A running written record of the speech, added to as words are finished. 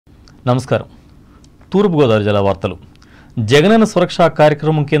నమస్కారం. తూర్పుగోదావరి జిల్లా వార్తలు. జగనన్న సురక్ష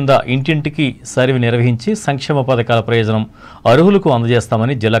కార్యక్రమం కింద ఇంటింటికి సర్వే నిర్వహించి సంక్షేమ పథకాల ప్రయోజనం అర్హులకు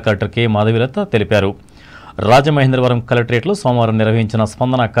అందజేస్తామని జిల్లా కలెక్టర్ కె మాధవిలత తెలిపారు. రాజమహేంద్రవరం కలెక్టరేట్లో సోమవారం నిర్వహించిన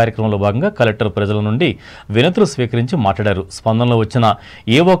స్పందన కార్యక్రమంలో భాగంగా కలెక్టర్ ప్రజల నుండి వినతులు స్వీకరించి మాట్లాడారు. స్పందనలో వచ్చిన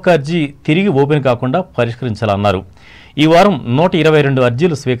ఏ ఒక్క అర్జీ తిరిగి ఓపెన్ కాకుండా పరిష్కరించాలన్నారు. ఈ వారం 122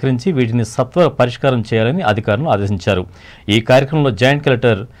 అర్జీలు స్వీకరించి వీటిని సత్వర పరిష్కారం చేయాలని అధికారులను ఆదేశించారు. ఈ కార్యక్రమంలో జాయింట్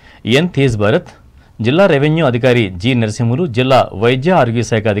కలెక్టర్ ఎన్ తేజ్ భారత్, జిల్లా రెవెన్యూ అధికారి జి నరసింహులు, జిల్లా వైద్య ఆరోగ్య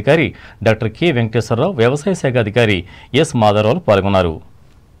శాఖ అధికారి డాక్టర్ కె వెంకటేశ్వరరావు, వ్యవసాయ శాఖ అధికారి ఎస్ మాధవరావు పాల్గొన్నారు.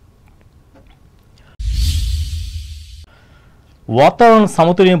 వాతావరణ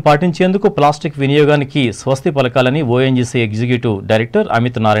సమతుల్యం పాటించేందుకు ప్లాస్టిక్ వినియోగానికి స్వస్తి పలకాలని ONGC executive director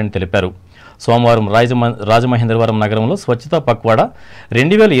Amit Narayana తెలిపారు. సోమవారం రాజమహేంద్రవరం నగరంలో స్వచ్ఛతా పక్వాడా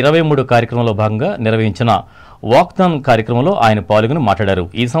 2023 కార్యక్రమంలో భాగంగా నిర్వహించిన వాక్థాన్ కార్యక్రమంలో ఆయన పాల్గొని మాట్లాడారు.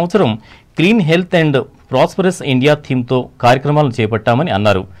 ఈ సంవత్సరం clean health and prosperous India థీమ్తో కార్యక్రమాలను చేపట్టామని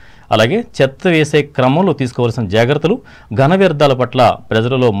అన్నారు. అలాగే చెత్త వేసే క్రమంలో తీసుకోవాల్సిన జాగ్రత్తలు, ఘన వ్యర్థాల పట్ల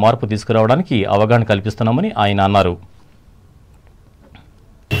ప్రజలలో మార్పు తీసుకురావడానికి అవగాహన కల్పిస్తున్నామని ఆయన అన్నారు.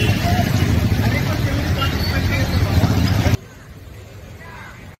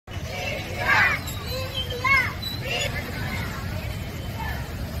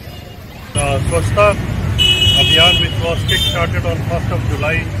 Swachhta Abhiyan, which was kick-started on 1st of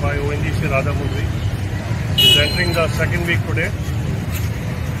July by ONGC Radhamundry, is entering the second week today.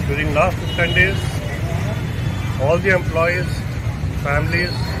 During last 10 days, all the employees,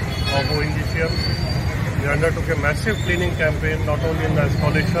 families of ONGCM, we undertook a massive cleaning campaign, not only in the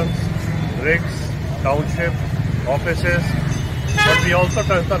installations, rigs, township, offices, but we also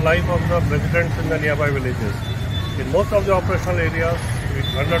touched the life of the residents in the nearby villages. In most of the operational areas, we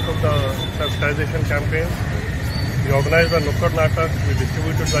undertook the sensitization campaigns. We organized the Nukkad Natak. We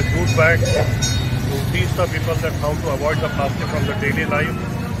distributed the jute bags to teach the people that how to avoid the plastic from the daily life.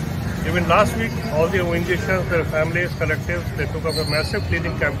 Even last week, all the ONGCs, their families, collectives, they took up a massive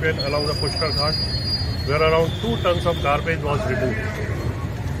cleaning campaign along the Pushkar Ghat, where around 2 tons of garbage was removed.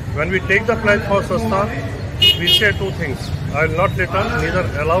 When we take the pledge for Swachhta, we say 2 things. I will not litter, neither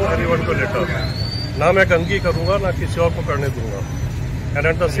allow anyone to litter. ना मैं गंदगी करूँगा, ना किसी और को करने दूँगा. And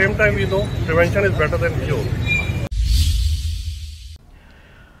at the same time, we know prevention is better than cure.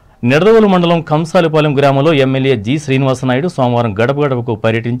 Nidadavolu మండలం కంసాలిపాలెం గ్రామంలో ఎమ్మెల్యే జి శ్రీనివాసనాయుడు సోమవారం గడప గడపకు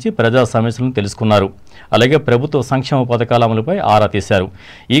పర్యటించి ప్రజా సమస్యలను తెలుసుకున్నారు. అలాగే ప్రభుత్వ సంక్షేమ పథకాల అమలుపై ఆరా తీశారు.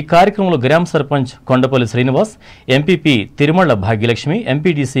 ఈ కార్యక్రమంలో గ్రామ sarpanch Kondapalli Srinivas, MPP తిరుమళ్ల Bhagyalakshmi,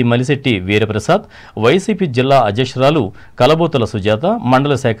 MPDC Malisetti Veeraprasad, YCP జిల్లా అధ్యక్షురాలు కలబోతుల సుజాత,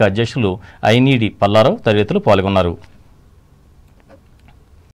 మండల శాఖ అధ్యక్షులు ఐనీడి పల్లారావు తదితరులు పాల్గొన్నారు.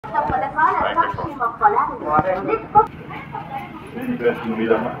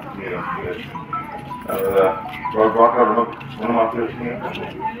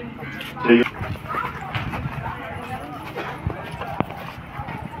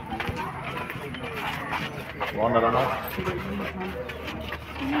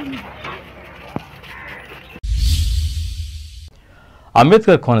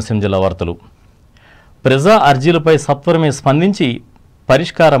 అంబేద్కర్ కోనసీమ జిల్లా వార్తలు. ప్రజా అర్జీలపై సత్వరమే స్పందించి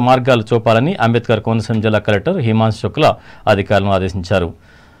పరిష్కార మార్గాలు చూపాలని అంబేద్కర్ కోనసీమ జిల్లా కలెక్టర్ హిమాంశు శుక్లా అధికారులను ఆదేశించారు.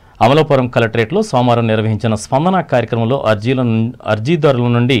 అమలాపురం కలెక్టరేట్లో సోమవారం నిర్వహించిన స్పందన కార్యక్రమంలో అర్జీదారుల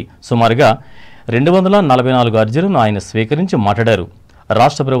నుండి సుమారుగా 244 అర్జీలను ఆయన స్వీకరించి మాట్లాడారు.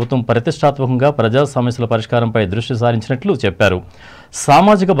 రాష్ట్ర ప్రభుత్వం ప్రతిష్టాత్మకంగా ప్రజా సమస్యల పరిష్కారంపై దృష్టి సారించినట్లు చెప్పారు.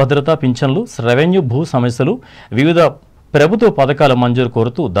 సామాజిక భద్రత, పింఛన్లు, రెవెన్యూ, భూ సమస్యలు, వివిధ ప్రభుత్వ పథకాల మంజూరు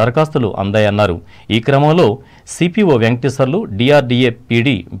కోరుతూ దరఖాస్తులు అందాయన్నారు. ఈ క్రమంలో CPO Venkateswarlu, DRDA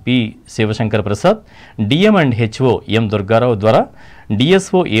PD P Shivshankar Prasad, DM and HO ఎం దుర్గారావు ద్వారా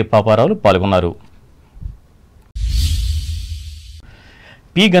డిఎస్ఓ ఏ పాపారావులు పాల్గొన్నారు.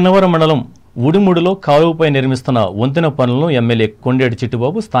 పి గన్నవరం మండలం ఉడిముడిలో కాలువపై నిర్మిస్తున్న వంతెన పనులను ఎమ్మెల్యే కొండేటి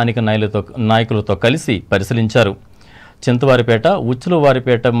చిట్టుబాబు స్థానిక నాయకులతో కలిసి పరిశీలించారు. చింతవారిపేట,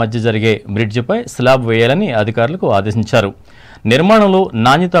 ఉచ్చులవారిపేట మధ్య జరిగే బ్రిడ్జిపై స్లాబ్ వేయాలని అధికారులకు ఆదేశించారు. నిర్మాణంలో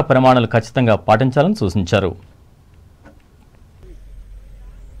నాణ్యతా ప్రమాణాలు ఖచ్చితంగా పాటించాలని సూచించారు.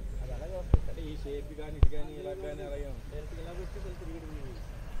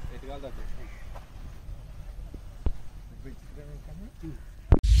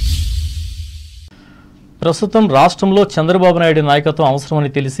 ప్రస్తుతం రాష్ట్రంలో చంద్రబాబు నాయుడు నాయకత్వం అవసరమని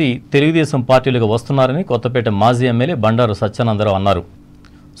తెలిసి తెలుగుదేశం పార్టీలకు వస్తున్నారని కొత్తపేట మాజీ ఎమ్మెల్యే బండారు సత్యానందరావు అన్నారు.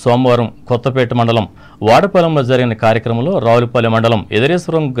 సోమవారం కొత్తపేట మండలం వాడపాలెంలో జరిగిన కార్యక్రమంలో రావులపల్లి మండలం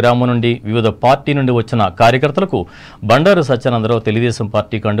ఎదరేశ్వరం గ్రామం నుండి వివిధ పార్టీ నుండి వచ్చిన కార్యకర్తలకు బండారు సత్యానందరావు తెలుగుదేశం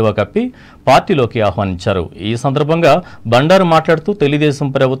పార్టీ కండువా కప్పి పార్టీలోకి ఆహ్వానించారు. ఈ సందర్భంగా బండారు మాట్లాడుతూ తెలుగుదేశం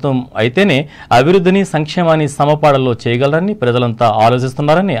ప్రభుత్వం అయితేనే అభివృద్ధిని సంక్షేమాన్ని సమపాడల్లో చేయగలరని ప్రజలంతా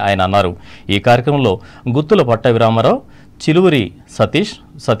ఆలోచిస్తున్నారని ఆయన అన్నారు. ఈ కార్యక్రమంలో గుత్తుల పట్టాభిరామారావు, చిలువురి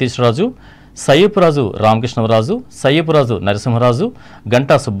సతీష్ రాజు, సయ్యపురాజు రామకృష్ణరాజు, సయ్యపురాజు నరసింహరాజు,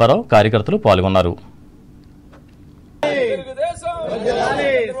 గంటా సుబ్బారావు కార్యకర్తలు పాల్గొన్నారు.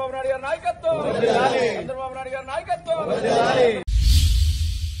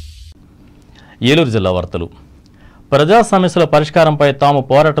 ఏలూరు జిల్లా వార్తలు. ప్రజా సమస్యల పరిష్కారంపై తాము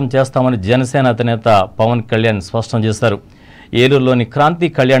పోరాటం చేస్తామని జనసేన అధినేత పవన్ కళ్యాణ్ స్పష్టం చేశారు. ఏలూరులోని క్రాంతి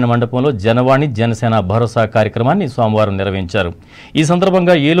కళ్యాణ మండపంలో జనవాణి జనసేన భరోసా కార్యక్రమాన్ని సోమవారం నిర్వహించారు. ఈ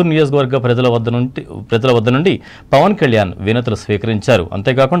సందర్భంగా ఏలూరు నియోజకవర్గ ప్రజల వద్ద నుండి పవన్ కళ్యాణ్ వినతులు స్వీకరించారు.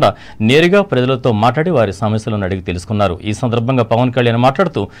 అంతేకాకుండా నేరుగా ప్రజలతో మాట్లాడి వారి సమస్యలను అడిగి తెలుసుకున్నారు. ఈ సందర్భంగా పవన్ కళ్యాణ్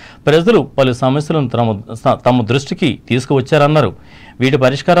మాట్లాడుతూ ప్రజలు పలు సమస్యలను తమ దృష్టికి తీసుకువచ్చారన్నారు. వీటి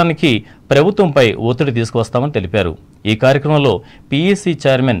పరిష్కారానికి ప్రభుత్వంపై ఒత్తిడి తీసుకువస్తామని తెలిపారు. ఈ కార్యక్రమంలో పీఈసీ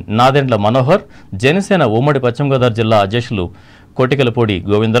చైర్మన్ నాదెండ్ల మనోహర్, జనసేన ఉమ్మడి పశ్చిమ గోదావరి జిల్లా అధ్యక్షులు కోటికలపూడి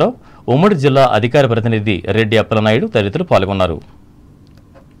గోవిందరావు, ఉమ్మడి జిల్లా అధికార ప్రతినిధి రెడ్డి అప్పలనాయుడు తదితరులు పాల్గొన్నారు.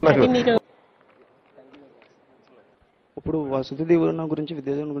 ఇప్పుడు వసతి దీవెన గురించి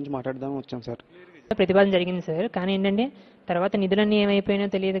విద్యార్థుల గురించి మాట్లాడదాం వచ్చాం సార్. ప్రతిపాదన జరిగింది సార్, కానీ ఏంటంటే తర్వాత నిధులన్నీ ఏమైపోయినా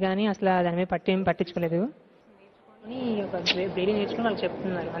తెలియదు, కానీ అసలు దాని మీద పట్టించుకోలేదు. ఒక బ్రెయిలీ నేర్చుకుని వాళ్ళకి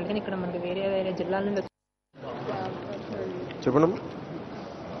చెప్తున్నారు. అందుకని ఇక్కడ మనకి వేరే వేరే జిల్లాల నుండి చెప్పండి.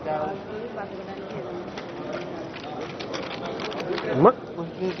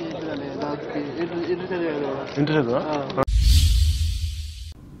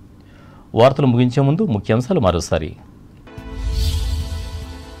 వార్తలు ముగించే ముందు ముఖ్యాంశాలు మరోసారి.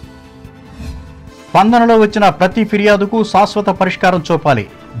 స్పందనలో వచ్చిన ప్రతి ఫిర్యాదుకు శాశ్వత పరిష్కారం చూపాలి.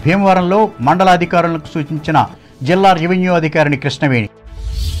 భీమవరంలో మండలాధికారులకు సూచించిన జిల్లా రెవెన్యూ అధికారిని కృష్ణవేణి.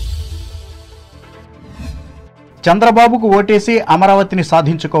 చంద్రబాబుకు ఓటేసి అమరావతిని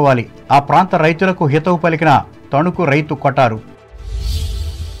సాధించుకోవాలి. ఆ ప్రాంత రైతులకు హితవు పలికిన తణుకు రైతు కొటారు.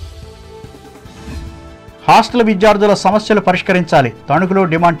 హాస్టల్ విద్యార్థుల సమస్యలు పరిష్కరించాలి. తణుకులో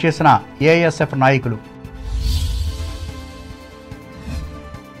డిమాండ్ చేసిన ఏఐఎస్ఎఫ్ నాయకులు.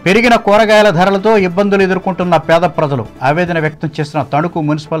 పెరిగిన కూరగాయల ధరలతో ఇబ్బందులు ఎదుర్కొంటున్న పేద ప్రజలు ఆవేదన వ్యక్తం చేసిన తణుకు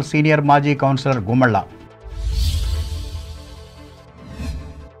మున్సిపల్ సీనియర్ మాజీ కౌన్సిలర్ గుమ్మళ్ళ.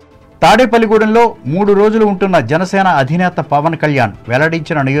 తాడేపల్లిగూడెంలో 3 రోజులు ఉంటున్న జనసేన అధినేత పవన్ కళ్యాణ్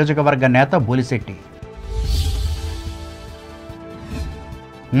వెల్లడించిన నియోజకవర్గ నేత బోలిశెట్టి.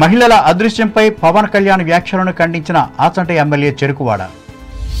 మహిళల అదృశ్యంపై పవన్ కళ్యాణ్ వ్యాఖ్యలను ఖండించిన ఆచంట ఎమ్మెల్యే చెరుకువాడ.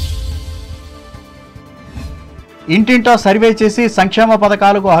 ఇంటింటా సర్వే చేసి సంక్షేమ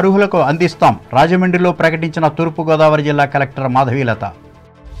పథకాలకు అర్హులకు అందిస్తాం. రాజమండ్రిలో ప్రకటించిన తూర్పుగోదావరి జిల్లా కలెక్టర్ మాధవీలత.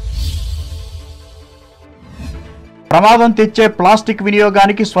 ప్రమాదం తెచ్చే ప్లాస్టిక్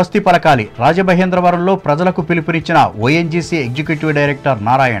వినియోగానికి స్వస్తి పలకాలి. రాజమహేంద్రవరంలో ప్రజలకు పిలుపునిచ్చిన ONGC executive director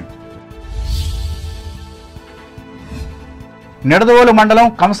Narayan. Nidadavolu మండలం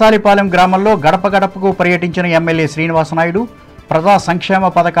కంసాలిపాలెం గ్రామంలో గడప గడపకు పర్యటించిన ఎమ్మెల్యే శ్రీనివాసనాయుడు ప్రజా సంక్షేమ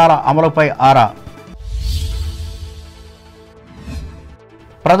పథకాల అమలుపై ఆరా.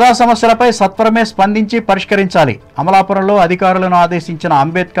 ప్రజా సమస్యలపై సత్వరమే స్పందించి పరిష్కరించాలి. అమలాపురంలో అధికారులను ఆదేశించిన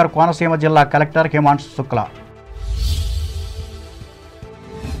అంబేద్కర్ కోనసీమ జిల్లా కలెక్టర్ హిమాంశు శుక్లా.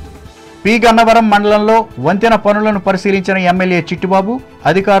 పి గన్నవరం మండలంలో వంతెన పనులను పరిశీలించిన ఎమ్మెల్యే చిట్టిబాబు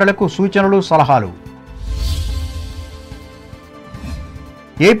అధికారులకు సూచనలు సలహాలు.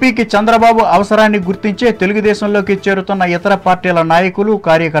 ఏపీకి చంద్రబాబు అవసరాన్ని గుర్తించే తెలుగుదేశంలోకి చేరుతున్న ఇతర పార్టీల నాయకులు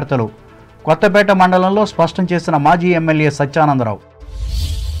కార్యకర్తలు కొత్తపేట మండలంలో స్పష్టం చేసిన మాజీ ఎమ్మెల్యే సత్యానందరావు.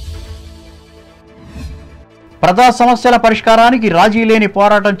 ప్రజా సమస్యల పరిష్కారానికి రాజీ లేని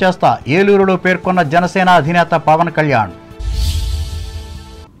పోరాటం చేస్తా ఏలూరులో పేర్కొన్న జనసేన అధినేత పవన్ కళ్యాణ్.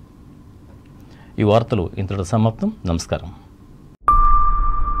 ఈ వార్తలు ఇంతటితో సమాప్తం. నమస్కారం.